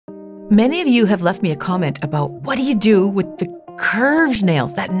Many of you have left me a comment about what do you do with the curved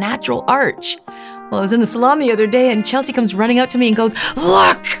nails, that natural arch? Well, I was in the salon the other day and Chelsea comes running out to me and goes,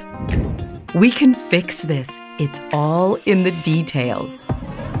 "Look! We can fix this. It's all in the details."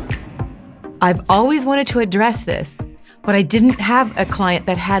 I've always wanted to address this, but I didn't have a client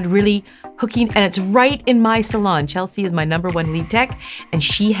that had really hooking, and it's right in my salon. Chelsea is my #1 lead tech, and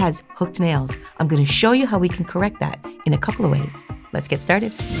she has hooked nails. I'm gonna show you how we can correct that in a couple of ways. Let's get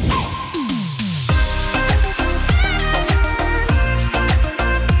started.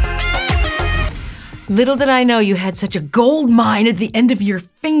 Little did I know you had such a gold mine at the end of your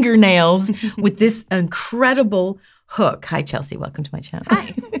fingernails with this incredible hook. Hi, Chelsea. Welcome to my channel.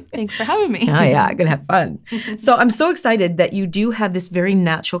 Hi. Thanks for having me. Oh, yeah. I'm going to have fun. So I'm so excited that you do have this very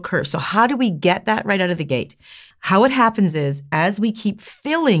natural curve. So how do we get that right out of the gate? How it happens is, as we keep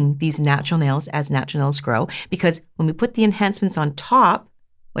filling these natural nails, as natural nails grow, because when we put the enhancements on top,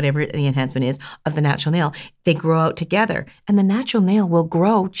 whatever the enhancement is, of the natural nail, they grow out together. And the natural nail will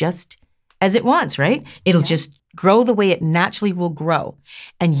grow just as it wants, right? It'll just grow the way it naturally will grow.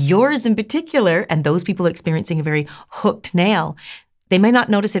 And yours in particular, and those people experiencing a very hooked nail, they may not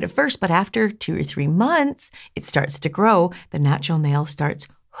notice it at first, but after 2 or 3 months, it starts to grow. The natural nail starts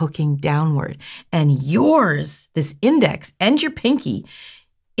hooking downward. And yours, this index and your pinky,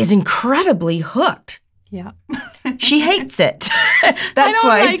 is incredibly hooked. Yeah. She hates it. That's I don't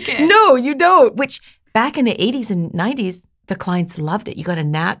why. like it. No, you don't. Which back in the 80s and 90s, the clients loved it. You got a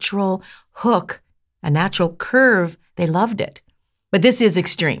natural hook, a natural curve. They loved it. But this is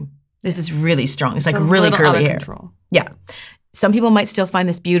extreme. This is really strong. It's like really curly hair. Control. Yeah. Some people might still find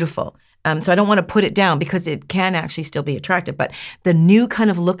this beautiful. So I don't want to put it down because it can actually still be attractive. But the new kind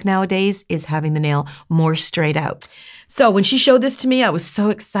of look nowadays is having the nail more straight out. So when she showed this to me, I was so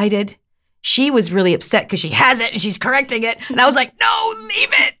excited. She was really upset because she has it and she's correcting it. And I was like, no, leave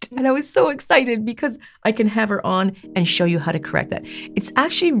it. And I was so excited because I can have her on and show you how to correct that. It's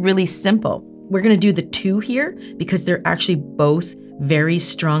actually really simple. We're going to do the 2 here because they're actually both very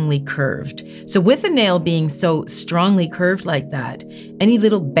strongly curved. So with the nail being so strongly curved like that, any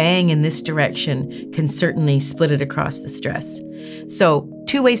little bang in this direction can certainly split it across the stress. So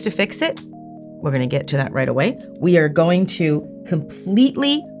 2 ways to fix it. We're going to get to that right away. We are going to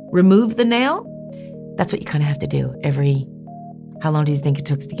completely remove the nail. That's what you kind of have to do every, how long do you think it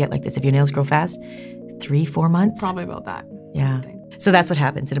took to get like this? If your nails grow fast, 3-4 months? Probably about that. Yeah. So that's what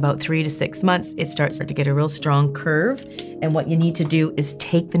happens. In about 3 to 6 months, it starts to get a real strong curve. And what you need to do is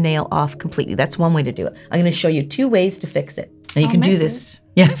take the nail off completely. That's one way to do it. I'm going to show you 2 ways to fix it. Now you can do this.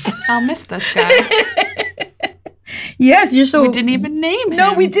 Yes. I'll miss this guy. Yes, you're so... We didn't even name him.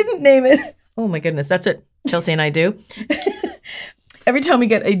 No, we didn't name it. Oh my goodness. That's what Chelsea and I do. Every time we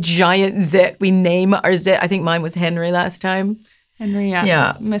get a giant zit, we name our zit. I think mine was Henry last time. Henry, yeah.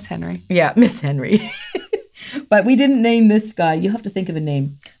 Yeah. Miss Henry. Yeah, Miss Henry. But we didn't name this guy. You have to think of a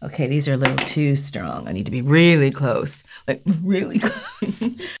name. Okay, these are a little too strong. I need to be really close. Like, really close.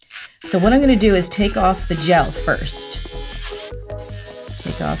 So what I'm going to do is take off the gel first.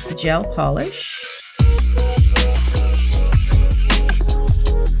 Take off the gel polish.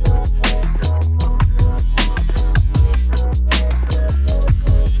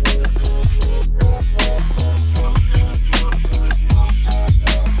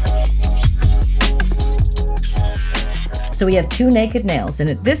 So we have 2 naked nails, and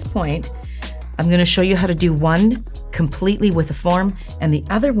at this point, I'm going to show you how to do one completely with a form and the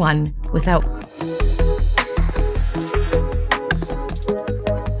other one without.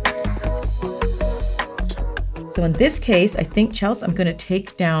 So in this case, I think, Chelsea, I'm going to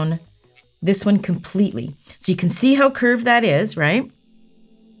take down this one completely. So you can see how curved that is, right?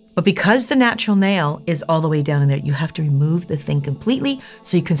 But because the natural nail is all the way down in there, you have to remove the thing completely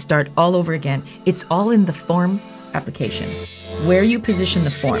so you can start all over again. It's all in the form application, where you position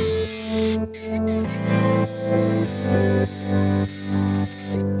the form.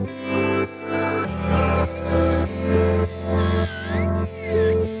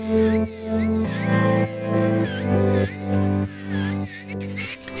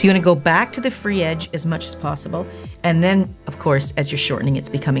 So you want to go back to the free edge as much as possible. And then, of course, as you're shortening, it's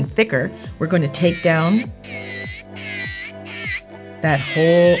becoming thicker. We're going to take down that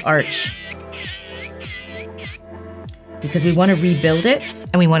whole arch, because we want to rebuild it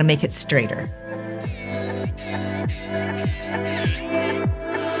and we want to make it straighter.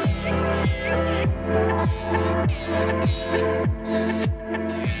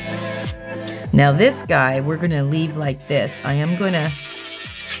 Now this guy, we're going to leave like this. I am going to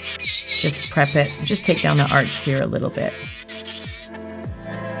just prep it, just take down the arch here a little bit.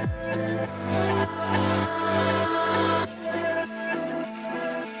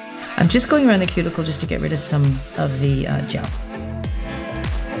 I'm just going around the cuticle just to get rid of some of the gel.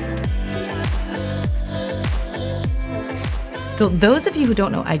 So those of you who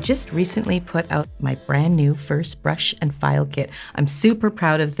don't know, I just recently put out my brand new first brush and file kit. I'm super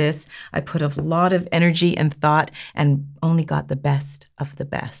proud of this. I put a lot of energy and thought and only got the best of the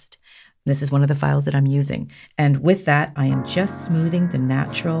best. This is one of the files that I'm using. And with that, I am just smoothing the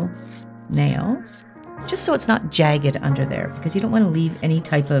natural nail, just so it's not jagged under there, because you don't want to leave any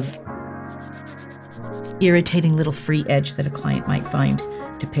type of irritating little free edge that a client might find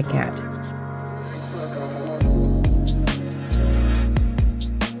to pick at.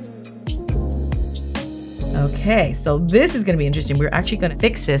 Okay, so this is going to be interesting. We're actually going to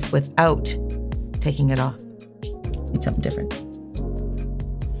fix this without taking it off. Need something different.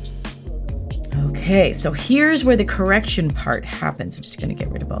 Okay, so here's where the correction part happens. I'm just going to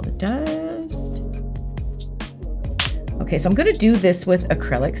get rid of all the dust. Okay, so I'm going to do this with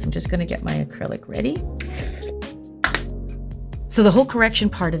acrylics. I'm just going to get my acrylic ready. So the whole correction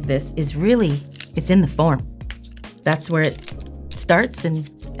part of this is really, it's in the form. That's where it starts and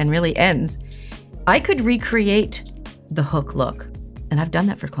really ends. I could recreate the hook look, and I've done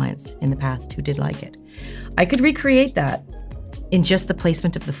that for clients in the past who did like it. I could recreate that in just the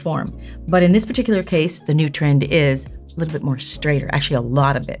placement of the form. But in this particular case, the new trend is a little bit more straighter, actually a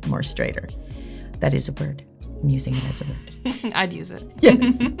lot of bit more straighter. That is a word. I'm using it as a word. I'd use it.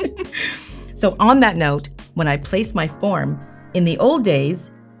 Yes. So on that note, when I place my form, in the old days,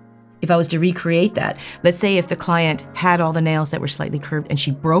 if I was to recreate that, let's say if the client had all the nails that were slightly curved and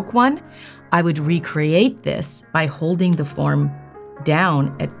she broke one, I would recreate this by holding the form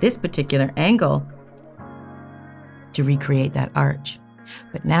down at this particular angle to recreate that arch.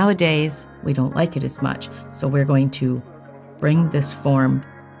 But nowadays, we don't like it as much. So we're going to bring this form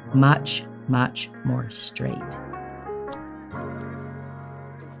much, much more straight.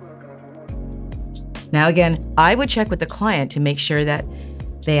 Now again, I would check with the client to make sure that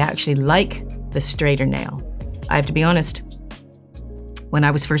they actually like the straighter nail. I have to be honest, when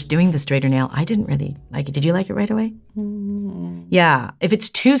I was first doing the straighter nail, I didn't really like it. Did you like it right away? Yeah, if it's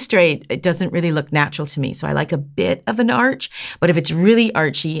too straight, it doesn't really look natural to me. So I like a bit of an arch, but if it's really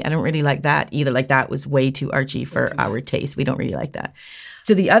archy, I don't really like that either. Like that was way too archy for our taste. We don't really like that.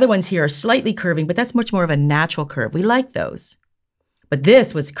 So the other ones here are slightly curving, but that's much more of a natural curve. We like those. But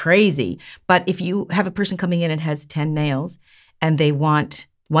this was crazy. But if you have a person coming in and has 10 nails and they want,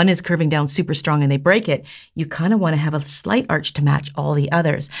 one is curving down super strong and they break it, you kind of want to have a slight arch to match all the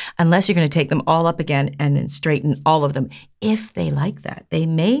others, unless you're going to take them all up again and then straighten all of them. If they like that, they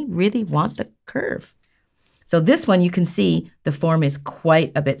may really want the curve. So this one, you can see the form is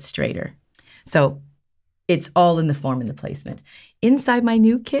quite a bit straighter. So it's all in the form and the placement. Inside my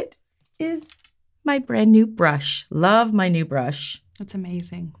new kit is my brand new brush. Love my new brush. That's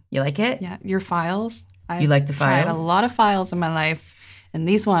amazing. You like it? Yeah, your files. You like the files? I've tried a lot of files in my life, and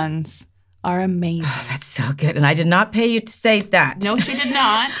these ones are amazing. Oh, that's so good. And I did not pay you to say that. No, she did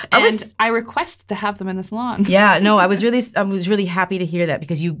not. I requested to have them in the salon. Yeah, no, I was really happy to hear that,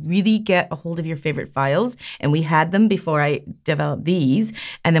 because you really get a hold of your favorite files. And we had them before I developed these.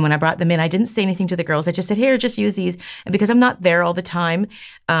 And then when I brought them in, I didn't say anything to the girls. I just said, here, just use these. And because I'm not there all the time,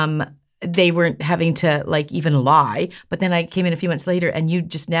 they weren't having to like even lie. But then I came in a few months later and you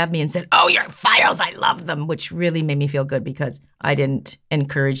just nabbed me and said, oh, your files, I love them, which really made me feel good, because I didn't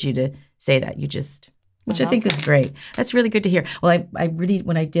encourage you to say that. You just, which I think is great. That's really good to hear. Well, I really,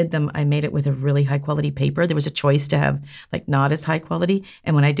 when I did them, I made it with a really high quality paper. There was a choice to have like not as high quality.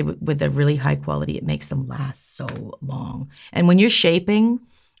 And when I did it with a really high quality, it makes them last so long. And when you're shaping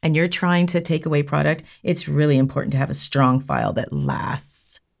and you're trying to take away product, it's really important to have a strong file that lasts.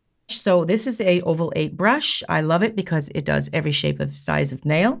 So this is a oval 8 brush. I love it because it does every shape of size of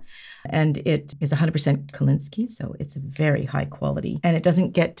nail, and it is 100% Kolinsky, so it's a very high quality, and it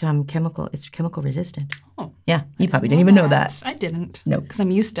doesn't get chemical. It's chemical resistant. Oh, yeah, you probably didn't even know that. I didn't. No, because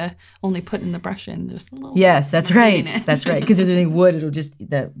I'm used to only putting the brush in just a little. Yes, that's right. That's right. Because if there's any wood, it'll just,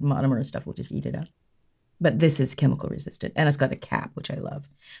 the monomer and stuff will just eat it up. But this is chemical resistant, and it's got a cap, which I love.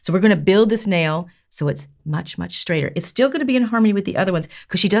 So we're going to build this nail so it's much, much straighter. It's still going to be in harmony with the other ones,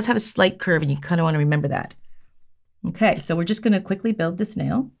 because she does have a slight curve, and you kind of want to remember that. Okay, so we're just going to quickly build this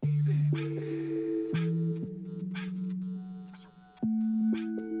nail.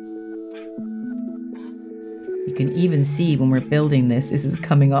 You can even see when we're building this is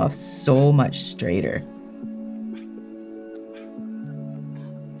coming off so much straighter.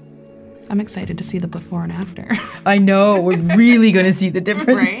 I'm excited to see the before and after. I know, we're really going to see the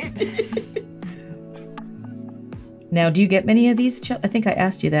difference. Right? Now, do you get many of these? I think I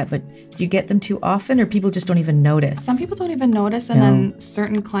asked you that, but do you get them too often, or people just don't even notice? Some people don't even notice, and then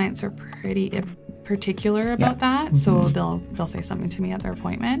certain clients are pretty particular about that, so they'll say something to me at their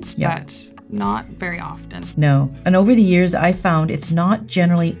appointment, but not very often. No, and over the years, I found it's not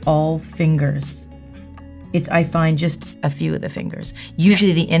generally all fingers. I find just a few of the fingers.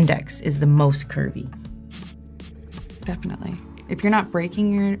 Usually the index is the most curvy. Definitely. If you're not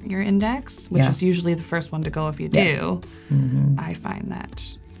breaking your index, which is usually the first one to go if you do, I find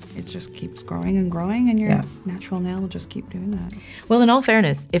that it just keeps growing and growing, and your natural nail will just keep doing that. Well, in all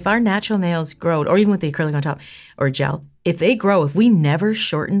fairness, if our natural nails grow, or even with the acrylic on top or gel, if they grow, if we never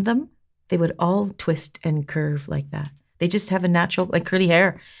shortened them, they would all twist and curve like that. They just have a natural, like curly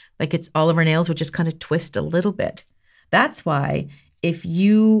hair. Like it's all of our nails would just kind of twist a little bit. That's why if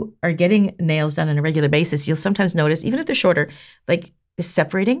you are getting nails done on a regular basis, you'll sometimes notice, even if they're shorter, like it's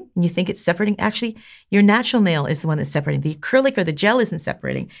separating and you think it's separating. Actually, your natural nail is the one that's separating. The acrylic or the gel isn't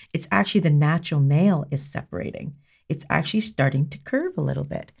separating. It's actually the natural nail is separating. It's actually starting to curve a little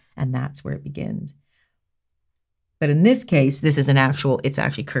bit, and that's where it begins. But in this case, this is it's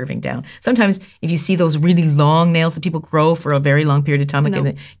actually curving down. Sometimes if you see those really long nails that people grow for a very long period of time, like in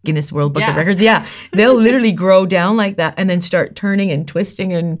the Guinness World Book of Records, they'll literally grow down like that and then start turning and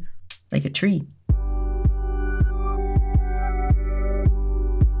twisting and like a tree.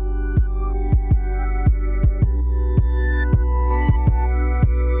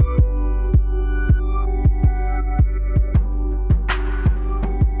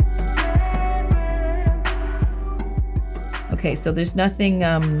 Okay, so there's nothing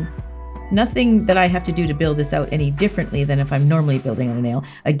that I have to do to build this out any differently than if I'm normally building on a nail.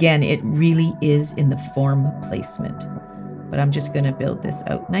 Again, it really is in the form placement. But I'm just going to build this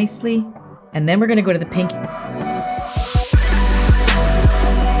out nicely. And then we're going to go to the pinky.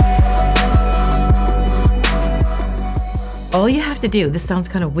 All you have to do, this sounds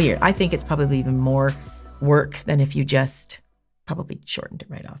kind of weird. I think it's probably even more work than if you just probably shortened it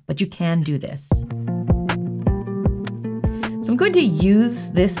right off. But you can do this. So I'm going to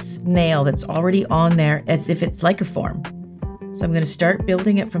use this nail that's already on there as if it's like a form. So I'm going to start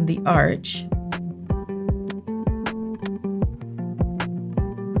building it from the arch.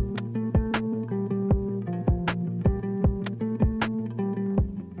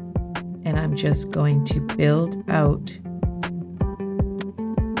 And I'm just going to build out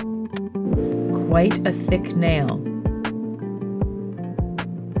quite a thick nail.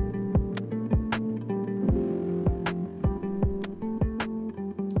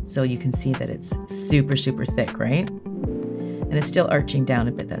 So you can see that it's super, super thick, right? And it's still arching down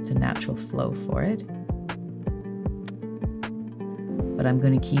a bit. That's a natural flow for it. But I'm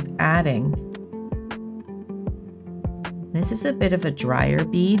going to keep adding. This is a bit of a drier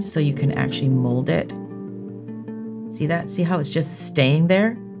bead, so you can actually mold it. See that? See how it's just staying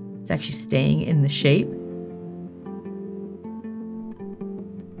there? It's actually staying in the shape.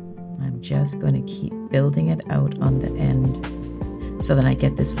 I'm just going to keep building it out on the end, so then I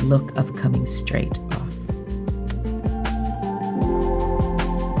get this look of coming straight off.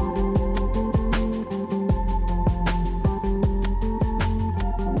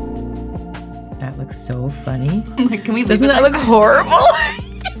 That looks so funny. Can we Doesn't that look horrible?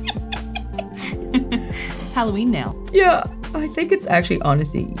 Halloween nail. Yeah, I think it's actually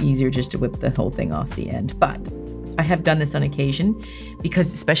honestly easier just to whip the whole thing off the end. But I have done this on occasion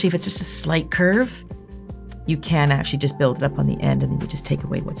because especially if it's just a slight curve, you can actually just build it up on the end and then you just take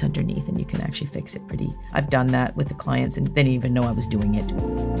away what's underneath and you can actually fix it pretty. I've done that with the clients and they didn't even know I was doing it.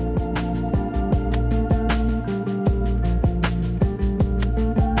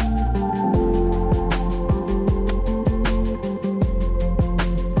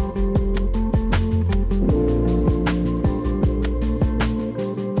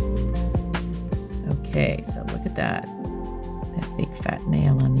 Okay, so look at that. That big fat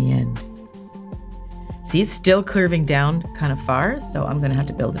nail on the end. See, it's still curving down kind of far, so I'm going to have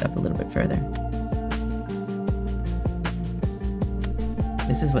to build it up a little bit further.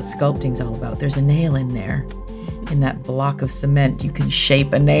 This is what sculpting's all about. There's a nail in there. In that block of cement, you can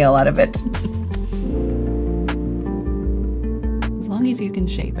shape a nail out of it. As long as you can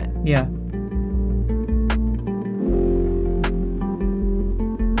shape it. Yeah.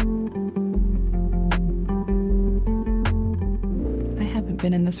 I haven't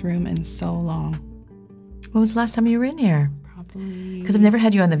been in this room in so long. When was the last time you were in here? Probably. Because I've never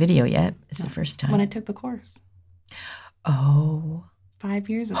had you on the video yet. It's the first time. When I took the course. Oh. 5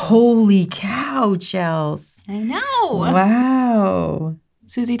 years ago. Holy cow, Chels. I know. Wow.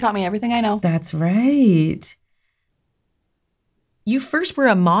 Suzie taught me everything I know. That's right. you first were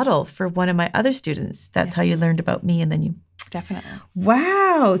a model for one of my other students. That's how you learned about me, and then you... Definitely.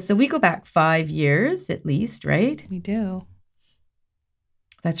 Wow. So we go back 5 years at least, right? We do.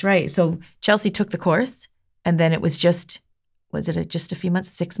 That's right. So Chelsea took the course, and then it was just a few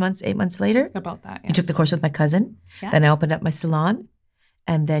months, 6 months, 8 months later? About that, yeah. You took the course with my cousin. Yeah. Then I opened up my salon.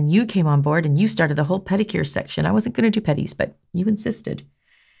 And then you came on board and you started the whole pedicure section. I wasn't going to do pedis, but you insisted.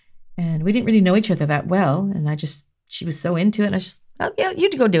 And we didn't really know each other that well. And she was so into it. And I just, oh, yeah, you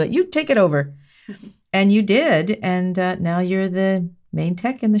go do it. You take it over. And you did. And now you're the main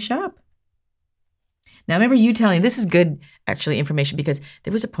tech in the shop. Now, I remember you telling, this is good, actually, information, because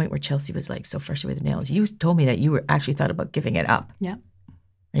there was a point where Chelsea was like so frustrated with the nails. You told me that you were actually thought about giving it up. Yeah.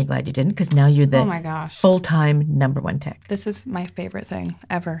 Are you glad you didn't? Because now you're the oh my gosh, full-time #1 tech. This is my favorite thing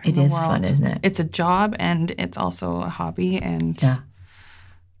ever. It is fun, isn't it? It's a job and it's also a hobby, and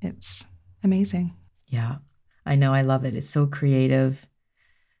it's amazing. Yeah, I know. I love it. It's so creative.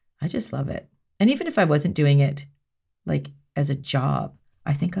 I just love it. And even if I wasn't doing it like as a job,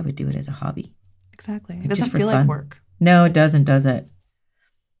 I think I would do it as a hobby. Exactly. It doesn't feel like work. No, it doesn't, does it?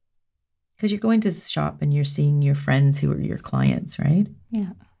 Because you're going to the shop and you're seeing your friends who are your clients, right?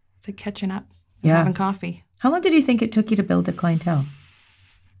 Yeah. It's like catching up and having coffee. How long did you think it took you to build a clientele?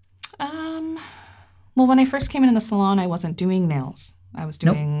 Well, when I first came in the salon, I wasn't doing nails. I was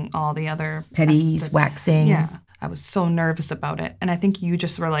doing all the other... Pedis, waxing. Yeah. I was so nervous about it. And I think you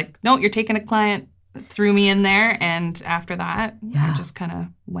just were like, no, you're taking a client, threw me in there. And after that, I just kind of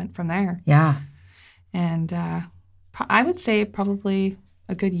went from there. Yeah. And I would say probably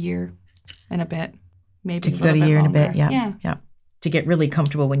a good year and a bit, maybe about a year and a bit, yeah. To get really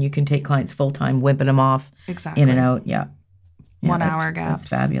comfortable when you can take clients full-time, whipping them off in and out, 1 hour gaps. That's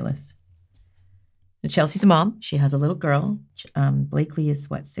fabulous. And Chelsea's a mom. She has a little girl. Blakely is,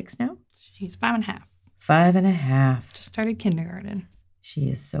 6 now? She's 5.5. 5.5. Just started kindergarten. She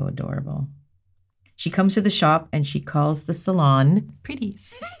is so adorable. She comes to the shop and she calls the salon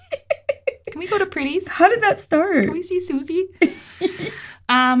Pretties. Can we go to Pretties? How did that start? Can we see Suzie?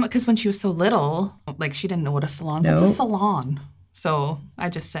 Because when she was so little, like she didn't know what a salon was. It's a salon. So I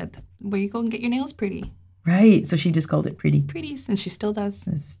just said, where you go and get your nails pretty. Right. So she just called it Pretty. Pretties. And she still does.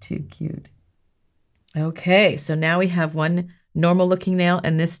 That's too cute. Okay. So now we have one normal looking nail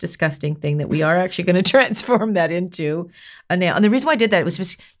and this disgusting thing that we are actually going to transform that into a nail. And the reason why I did that was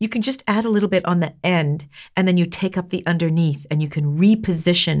just, you can just add a little bit on the end and then you take up the underneath and you can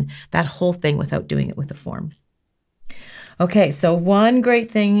reposition that whole thing without doing it with the form. Okay, so one great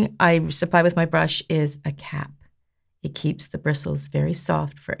thing I supply with my brush is a cap. It keeps the bristles very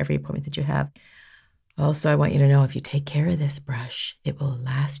soft for every appointment that you have. Also, I want you to know if you take care of this brush, it will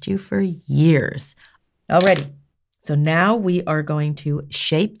last you for years. Alrighty. So now we are going to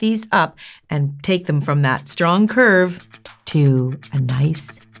shape these up and take them from that strong curve to a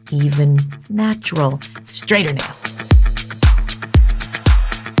nice, even, natural, straighter nail.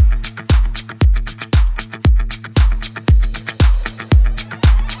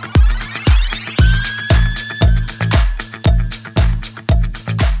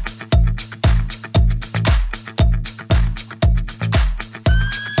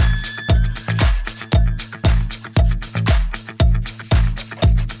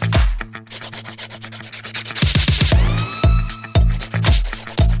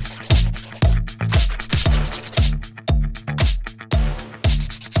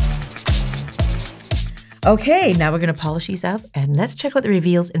 Okay, now we're going to polish these up and let's check out the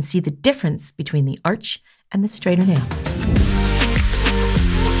reveals and see the difference between the arch and the straighter nail.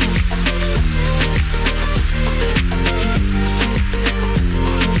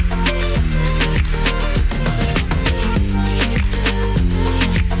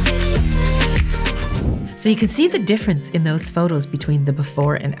 So you can see the difference in those photos between the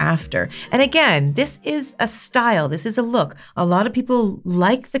before and after. And again, this is a style, this is a look. A lot of people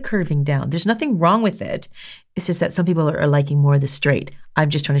like the curving down. There's nothing wrong with it. It's just that some people are liking more the straight.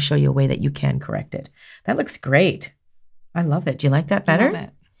 I'm just trying to show you a way that you can correct it. That looks great. I love it. Do you like that better? I love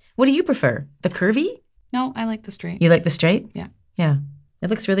it. What do you prefer? The curvy? No, I like the straight. You like the straight? Yeah. Yeah.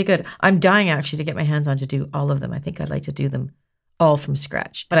 It looks really good. I'm dying actually to get my hands on to do all of them. I think I'd like to do them all from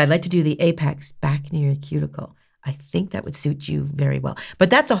scratch. But I'd like to do the apex back near your cuticle. I think that would suit you very well. But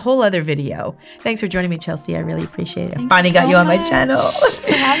that's a whole other video. Thanks for joining me, Chelsea. I really appreciate it. I finally got you on my channel.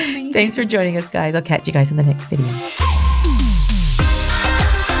 For having me. Thanks for joining us, guys. I'll catch you guys in the next video.